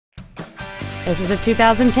This is a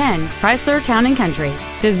 2010 Chrysler Town and Country,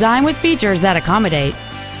 designed with features that accommodate.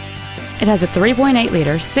 It has a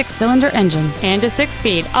 3.8-liter six-cylinder engine and a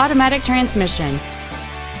 6-speed automatic transmission.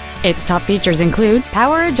 Its top features include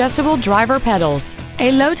power-adjustable driver pedals,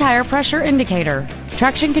 a low tire pressure indicator,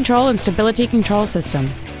 traction control and stability control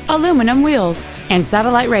systems, aluminum wheels, and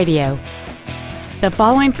satellite radio. The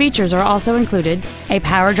following features are also included: a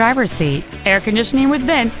power driver's seat, air conditioning with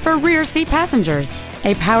vents for rear seat passengers,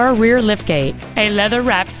 a power rear liftgate, a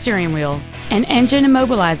leather-wrapped steering wheel, an engine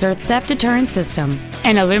immobilizer theft deterrent system,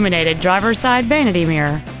 an illuminated driver's side vanity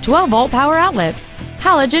mirror, 12-volt power outlets,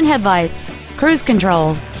 halogen headlights, cruise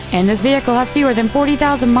control, and this vehicle has fewer than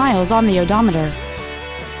 40,000 miles on the odometer.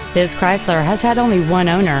 This Chrysler has had only one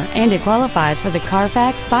owner and it qualifies for the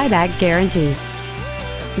Carfax buyback guarantee.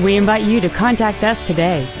 We invite you to contact us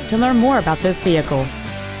today to learn more about this vehicle.